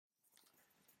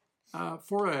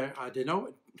For a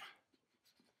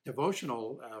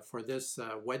devotional for this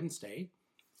Wednesday,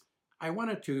 I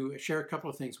wanted to share a couple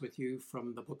of things with you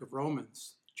from the book of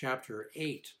Romans, chapter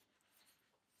 8.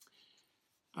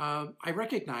 I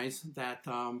recognize that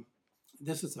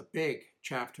this is a big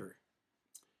chapter.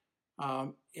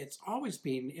 It's always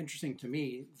been interesting to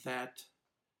me that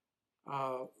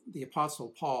the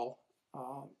Apostle Paul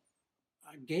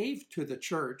gave to the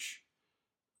church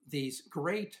these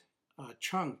great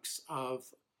chunks of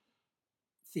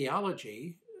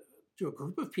theology to a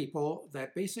group of people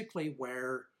that basically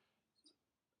were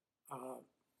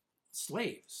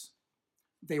slaves.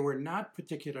 They were not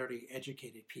particularly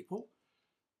educated people,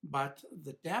 but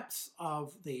the depths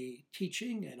of the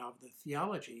teaching and of the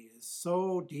theology is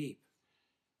so deep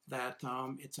that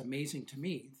it's amazing to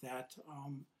me that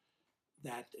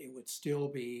it would still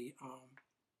be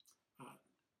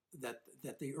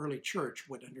that the early church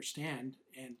would understand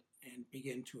and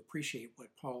begin to appreciate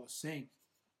what Paul is saying.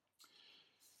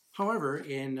 However,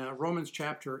 in Romans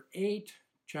chapter 8,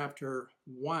 chapter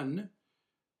 1,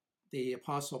 the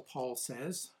Apostle Paul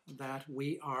says that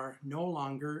we are no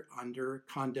longer under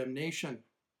condemnation.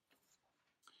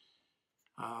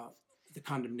 The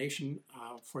condemnation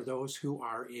for those who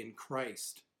are in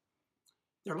Christ.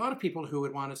 There are a lot of people who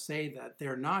would want to say that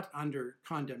they're not under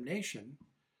condemnation,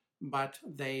 but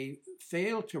they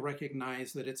fail to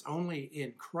recognize that it's only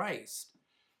in Christ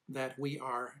that we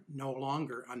are no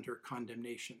longer under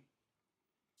condemnation.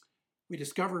 We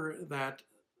discover that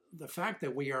the fact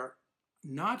that we are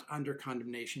not under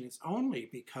condemnation is only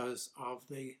because of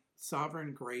the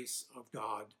sovereign grace of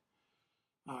God.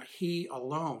 He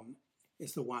alone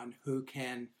is the one who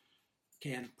can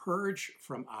purge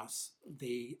from us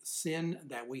the sin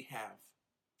that we have.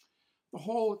 The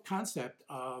whole concept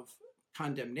of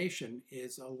condemnation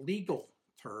is a legal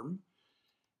term,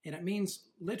 and it means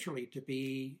literally to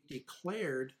be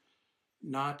declared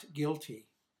not guilty.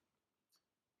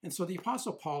 And so the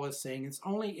Apostle Paul is saying it's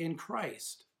only in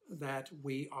Christ that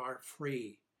we are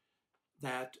free,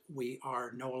 that we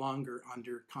are no longer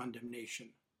under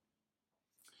condemnation.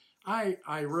 I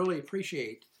really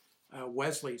appreciate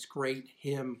Wesley's great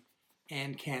hymn,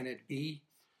 "And Can It Be?"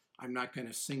 I'm not going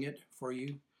to sing it for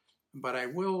you, but I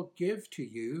will give to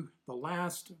you the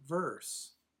last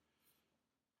verse.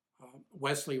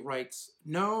 Wesley writes,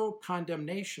 "No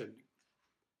condemnation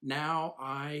now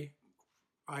I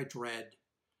dread.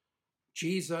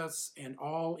 Jesus and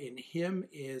all in him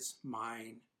is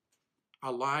mine.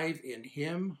 Alive in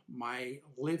him my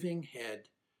living head,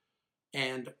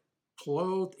 and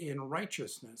clothed in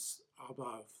righteousness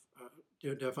above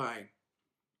divine.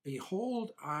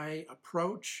 Behold, I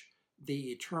approach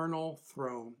the eternal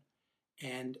throne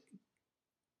and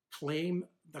claim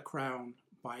the crown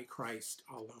by Christ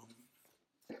alone."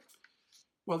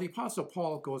 Well, the Apostle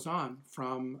Paul goes on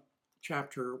from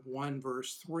chapter 1,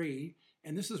 verse 3,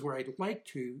 and this is where I'd like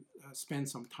to spend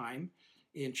some time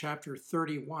in chapter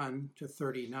 31 to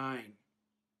 39.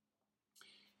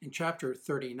 In chapter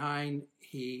 39,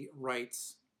 he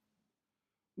writes,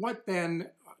 "What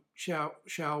then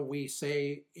shall we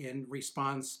say in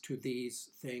response to these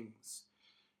things?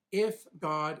 If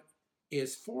God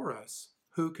is for us,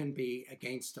 who can be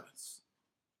against us?"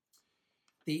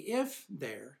 The if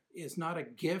there is not a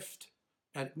gift,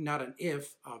 not an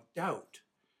if of doubt.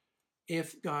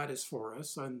 If God is for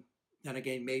us, and then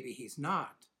again, maybe he's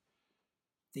not.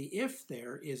 The if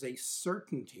there is a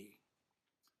certainty.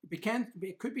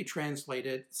 It could be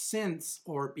translated, since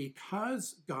or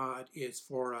because God is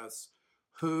for us,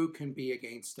 who can be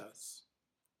against us?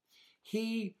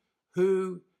 He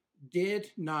who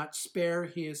did not spare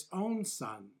his own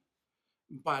son,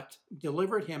 but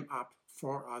delivered him up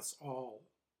for us all.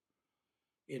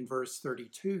 In verse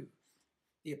 32,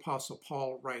 the Apostle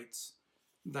Paul writes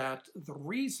that the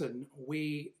reason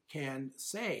we can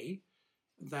say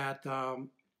that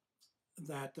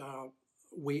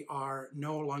we are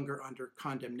no longer under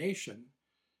condemnation,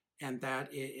 and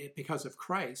that because of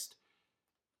Christ,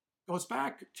 goes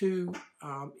back to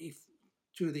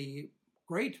the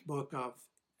great book of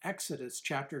Exodus,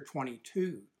 chapter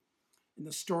 22, in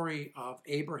the story of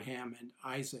Abraham and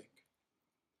Isaac.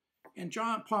 And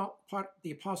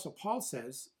the Apostle Paul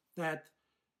says that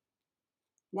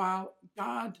while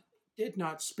God did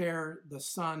not spare the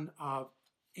son of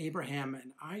Abraham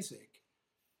and Isaac,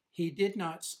 he did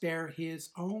not spare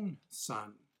his own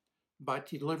son, but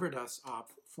he delivered us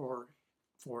up for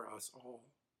us all.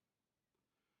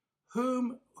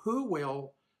 Who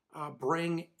will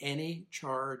bring any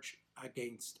charge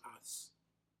against us?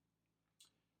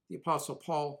 The Apostle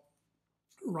Paul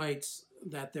writes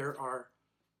that there are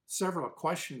several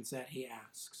questions that he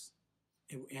asks.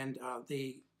 And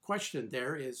the question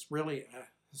there is really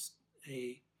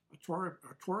a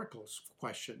rhetorical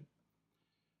question,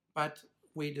 but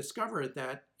we discover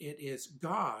that it is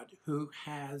God who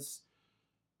has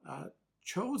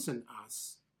chosen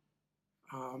us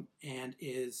and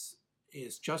is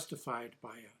justified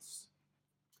by us.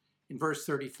 In verse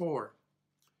 34,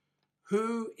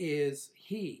 who is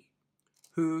he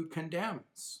who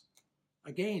condemns?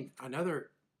 Again, another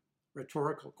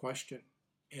rhetorical question.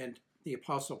 And the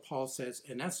Apostle Paul says,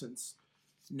 in essence,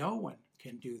 no one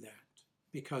can do that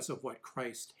because of what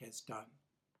Christ has done.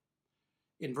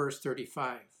 In verse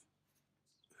 35,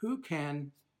 who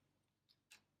can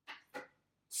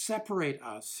separate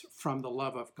us from the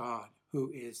love of God who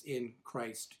is in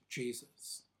Christ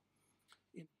Jesus?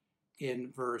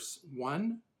 In verse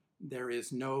 1, there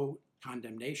is no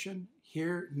condemnation.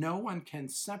 Here, no one can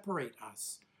separate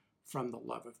us from the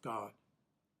love of God.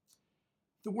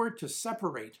 The word to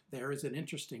separate there is an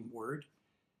interesting word.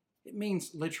 It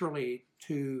means literally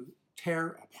to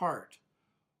tear apart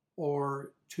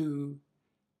or to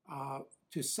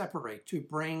separate, to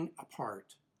bring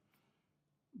apart.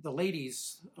 The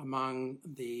ladies among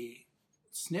the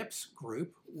SNPs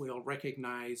group will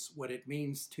recognize what it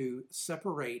means to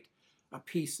separate a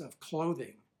piece of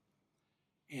clothing.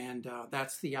 And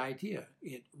that's the idea.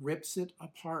 It rips it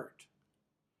apart.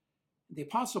 The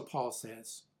Apostle Paul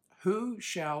says, who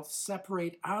shall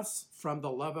separate us from the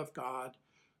love of God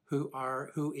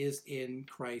who is in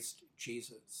Christ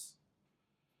Jesus?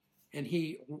 And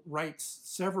he writes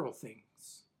several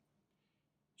things.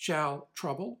 Shall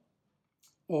trouble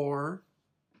or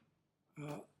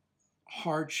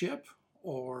hardship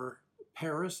or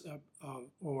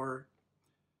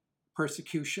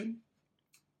persecution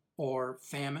or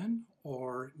famine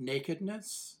or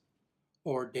nakedness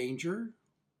or danger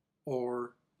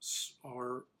or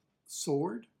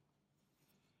sword?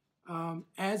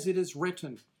 As it is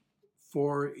written,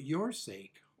 for your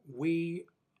sake we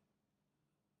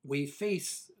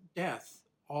face death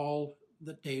all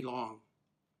the day long.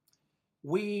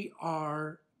 We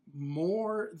are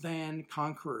more than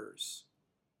conquerors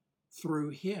through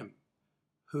him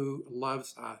who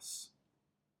loves us.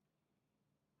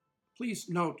 Please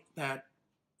note that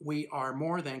we are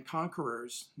more than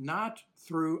conquerors, not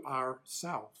through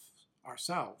ourselves,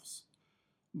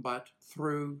 but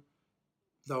through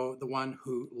the one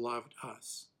who loved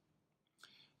us.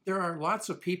 There are lots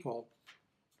of people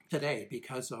today,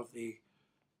 because of the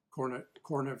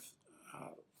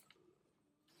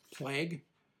plague,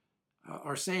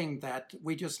 are saying that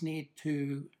we just need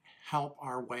to help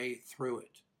our way through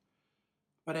it.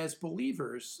 But as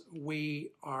believers,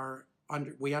 we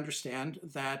understand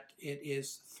that it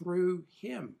is through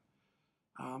him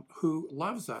who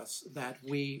loves us that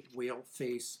we will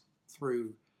face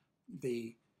through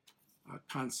the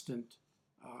constant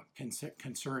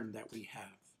concern that we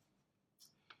have.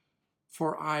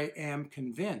 For I am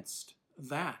convinced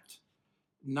that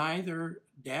neither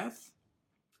death,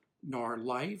 nor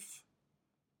life,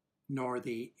 nor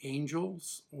the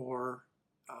angels or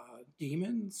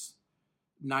demons,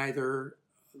 neither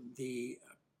the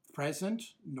present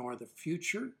nor the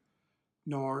future,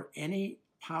 nor any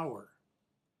power,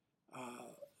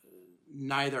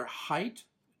 neither height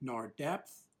nor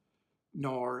depth,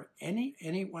 nor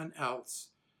anyone else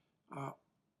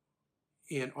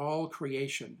in all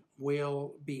creation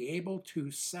will be able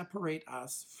to separate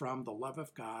us from the love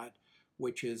of God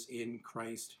which is in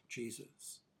Christ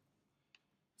Jesus.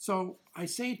 So I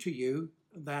say to you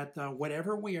that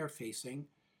whatever we are facing,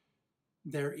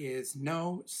 there is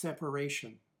no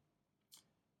separation.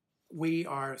 We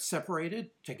are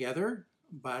separated together,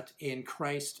 but in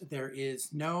Christ there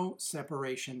is no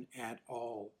separation at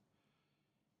all.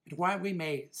 And while we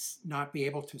may not be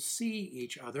able to see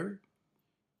each other,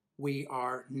 we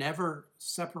are never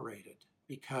separated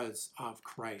because of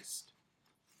Christ.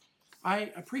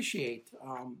 I appreciate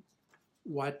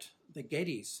what the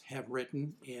Gettys have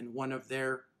written in one of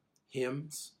their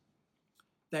hymns,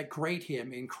 that great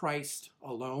hymn, In Christ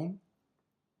Alone.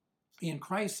 In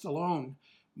Christ alone,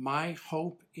 my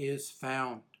hope is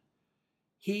found.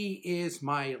 He is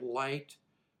my light,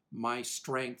 my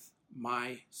strength,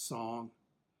 my song.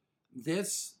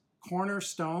 This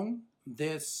cornerstone,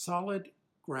 this solid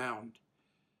ground,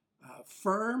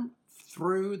 firm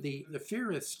through the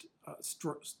fiercest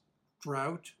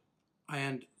drought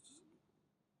and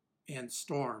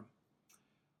storm.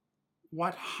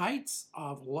 What heights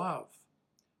of love,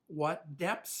 what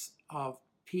depths of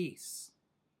peace,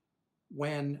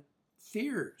 when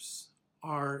fears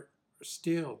are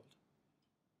stilled,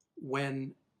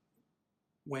 when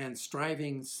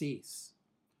strivings cease.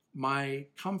 My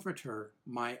comforter,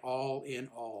 my all in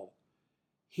all,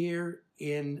 Here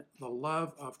in the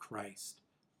love of Christ,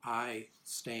 I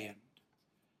stand.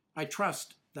 I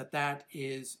trust that that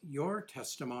is your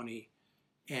testimony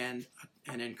and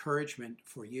an encouragement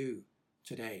for you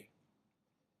today.